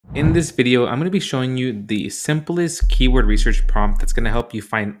In this video, I'm going to be showing you the simplest keyword research prompt that's going to help you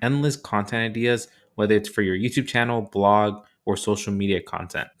find endless content ideas, whether it's for your YouTube channel, blog, or social media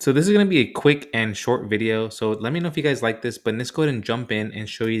content. So this is going to be a quick and short video. So let me know if you guys like this, but let's go ahead and jump in and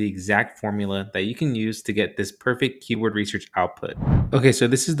show you the exact formula that you can use to get this perfect keyword research output. Okay, so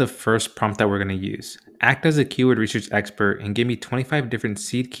this is the first prompt that we're going to use. Act as a keyword research expert and give me 25 different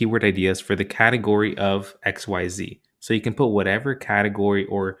seed keyword ideas for the category of XYZ. So you can put whatever category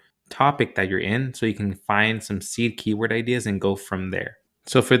or topic that you're in so you can find some seed keyword ideas and go from there.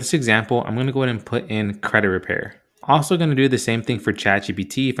 So for this example, I'm going to go ahead and put in credit repair. Also going to do the same thing for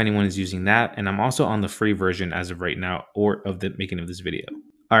ChatGPT if anyone is using that. And I'm also on the free version as of right now or of the making of this video.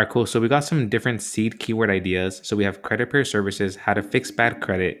 All right, cool. So we got some different seed keyword ideas. So we have credit repair services, how to fix bad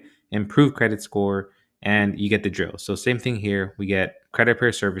credit, improve credit score, and you get the drill. So same thing here. We get credit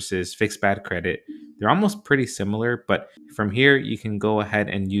repair services, fix bad credit. They're almost pretty similar, but from here, you can go ahead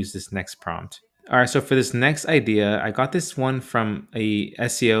and use this next prompt. All right, so for this next idea, I got this one from a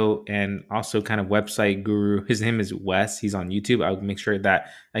SEO and also kind of website guru. His name is Wes. He's on YouTube. I'll make sure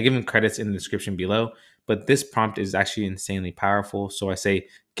that I give him credits in the description below. But this prompt is actually insanely powerful. So I say,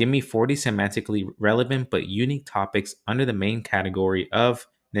 give me 40 semantically relevant but unique topics under the main category of,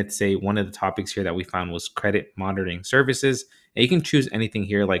 let's say one of the topics here that we found was credit monitoring services. And you can choose anything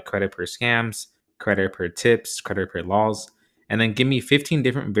here like credit per scams, credit per tips, credit per laws, and then give me 15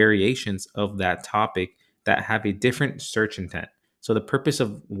 different variations of that topic that have a different search intent. So the purpose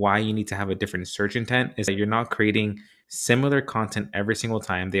of why you need to have a different search intent is that you're not creating similar content every single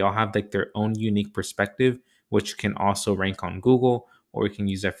time. They all have like their own unique perspective, which can also rank on Google, or you can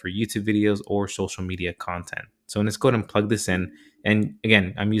use that for YouTube videos or social media content. So let's go ahead and plug this in. And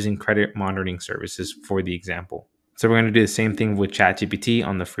again, I'm using credit monitoring services for the example. So we're going to do the same thing with ChatGPT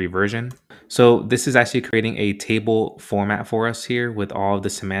on the free version. So this is actually creating a table format for us here with all of the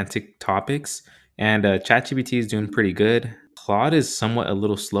semantic topics. And ChatGPT is doing pretty good. Claude is somewhat a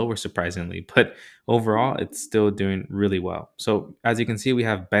little slower, surprisingly, but overall, it's still doing really well. So as you can see, we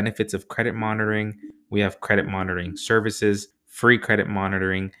have benefits of credit monitoring. We have credit monitoring services, free credit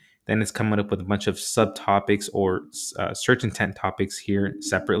monitoring. Then it's coming up with a bunch of subtopics or search intent topics here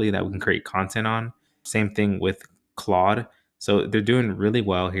separately that we can create content on. Same thing with Claude. So they're doing really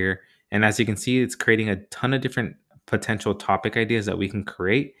well here. And as you can see, it's creating a ton of different potential topic ideas that we can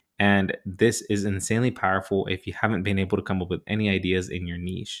create. And this is insanely powerful if you haven't been able to come up with any ideas in your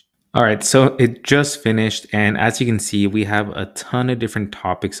niche. All right, so it just finished. And as you can see, we have a ton of different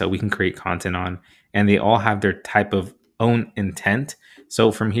topics that we can create content on, and they all have their type of own intent.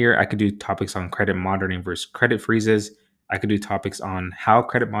 So from here, I could do topics on credit monitoring versus credit freezes. I could do topics on how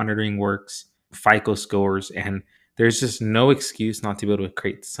credit monitoring works, FICO scores, and there's just no excuse not to be able to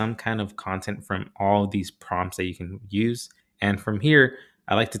create some kind of content from all of these prompts that you can use. And from here,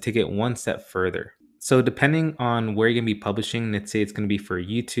 I like to take it one step further. So depending on where you're going to be publishing, let's say it's going to be for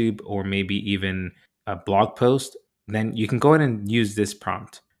YouTube or maybe even a blog post, then you can go ahead and use this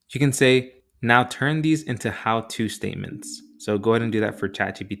prompt. You can say, now turn these into how-to statements. So go ahead and do that for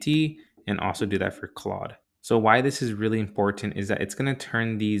ChatGPT and also do that for Claude. So why this is really important is that it's going to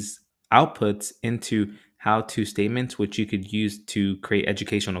turn these outputs into how-to statements, which you could use to create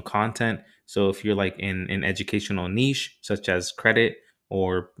educational content. So if you're like in an educational niche, such as credit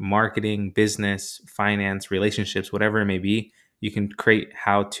or marketing, business, finance, relationships, whatever it may be, you can create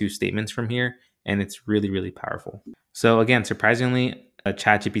how-to statements from here. And it's really, really powerful. So again, surprisingly,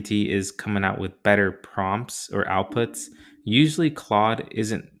 ChatGPT is coming out with better prompts or outputs. Usually Claude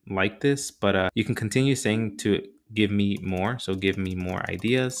isn't like this, but you can continue saying to give me more. So give me more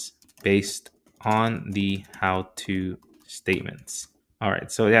ideas based on the how-to statements. All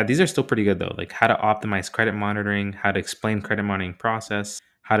right, so yeah, these are still pretty good though. Like how to optimize credit monitoring, how to explain credit monitoring process,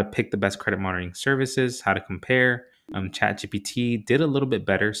 how to pick the best credit monitoring services, how to compare. ChatGPT did a little bit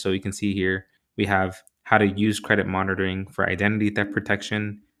better. So you can see here, we have how to use credit monitoring for identity theft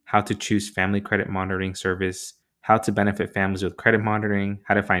protection, how to choose family credit monitoring service, how to benefit families with credit monitoring,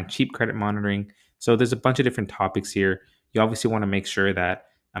 how to find cheap credit monitoring. So there's a bunch of different topics here. You obviously want to make sure that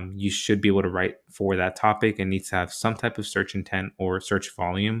you should be able to write for that topic and needs to have some type of search intent or search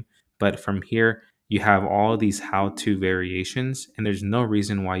volume. But from here, you have all these how-to variations, and there's no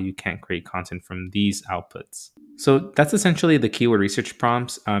reason why you can't create content from these outputs. So that's essentially the keyword research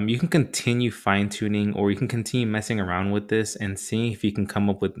prompts. You can continue fine-tuning or you can continue messing around with this and seeing if you can come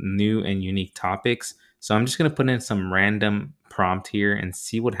up with new and unique topics. So I'm just going to put in some random prompt here and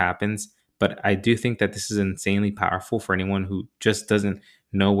see what happens. But I do think that this is insanely powerful for anyone who just doesn't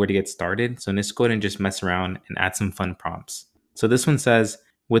know where to get started. So let's go ahead and just mess around and add some fun prompts. So this one says,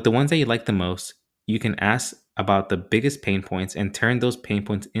 with the ones that you like the most, you can ask about the biggest pain points and turn those pain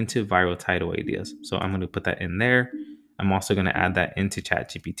points into viral title ideas. So I'm going to put that in there. I'm also going to add that into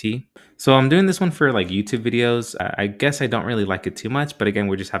ChatGPT. So I'm doing this one for like YouTube videos. I guess I don't really like it too much, but again,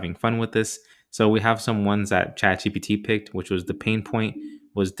 we're just having fun with this. So we have some ones that ChatGPT picked, which was the pain point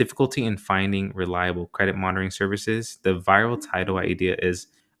was difficulty in finding reliable credit monitoring services. The viral title idea is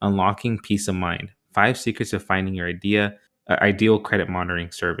unlocking peace of mind. 5 secrets of finding your ideal credit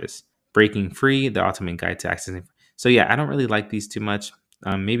monitoring service. Breaking free, the ultimate guide to accessing. So yeah, I don't really like these too much.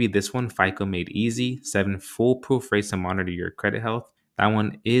 Maybe this one, FICO Made Easy, 7 foolproof ways to monitor your credit health. That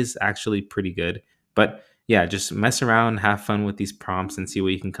one is actually pretty good. But yeah, just mess around, have fun with these prompts and see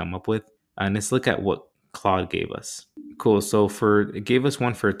what you can come up with. And let's look at what Claude gave us. Cool. So it gave us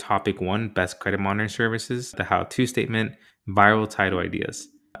one for topic 1, best credit monitoring services, the how-to statement, viral title ideas.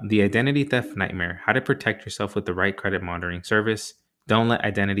 The identity theft nightmare, how to protect yourself with the right credit monitoring service. Don't let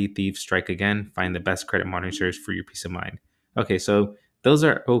identity thieves strike again. Find the best credit monitoring service for your peace of mind. Okay, so those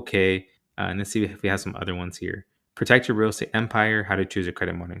are okay. And let's see if we have some other ones here. Protect your real estate empire, how to choose a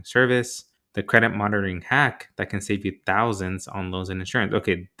credit monitoring service. The credit monitoring hack that can save you thousands on loans and insurance.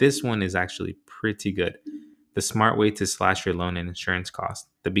 Okay, this one is actually pretty good. The smart way to slash your loan and insurance costs.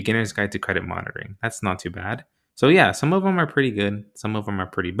 The beginner's guide to credit monitoring. That's not too bad. So yeah, some of them are pretty good. Some of them are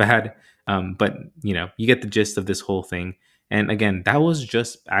pretty bad. But you get the gist of this whole thing. And again, that was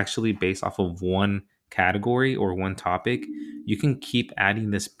just actually based off of one category or one topic. You can keep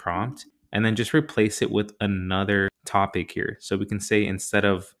adding this prompt and then just replace it with another topic here. So we can say instead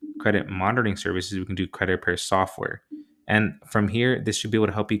of credit monitoring services, we can do credit repair software. And from here, this should be able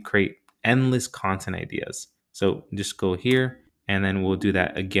to help you create endless content ideas. So just go here and then we'll do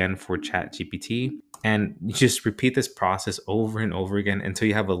that again for ChatGPT. And you just repeat this process over and over again until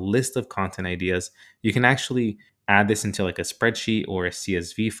you have a list of content ideas. You can actually add this into like a spreadsheet or a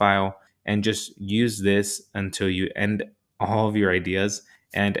CSV file and just use this until you end all of your ideas.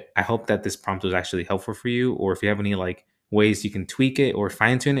 And I hope that this prompt was actually helpful for you. Or if you have any like ways you can tweak it or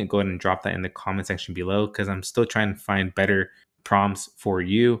fine tune it, go ahead and drop that in the comment section below, because I'm still trying to find better prompts for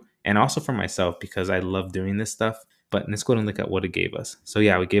you and also for myself because I love doing this stuff. But let's go ahead and look at what it gave us. So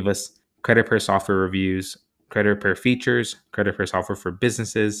yeah, it gave us credit repair software reviews, credit repair features, credit repair software for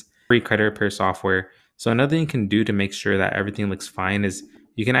businesses, free credit repair software. So another thing you can do to make sure that everything looks fine is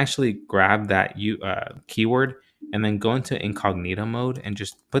you can actually grab that keyword and then go into incognito mode and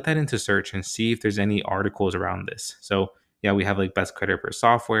just put that into search and see if there's any articles around this. So yeah, we have like best credit repair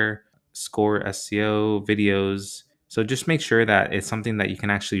software, score SEO, videos. So just make sure that it's something that you can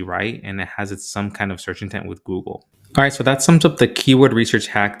actually write and it has some kind of search intent with Google. All right, so that sums up the keyword research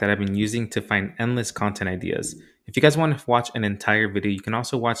hack that I've been using to find endless content ideas. If you guys want to watch an entire video, you can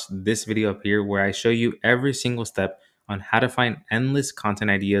also watch this video up here where I show you every single step on how to find endless content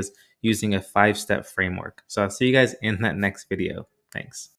ideas using a 5-step framework. So I'll see you guys in that next video. Thanks.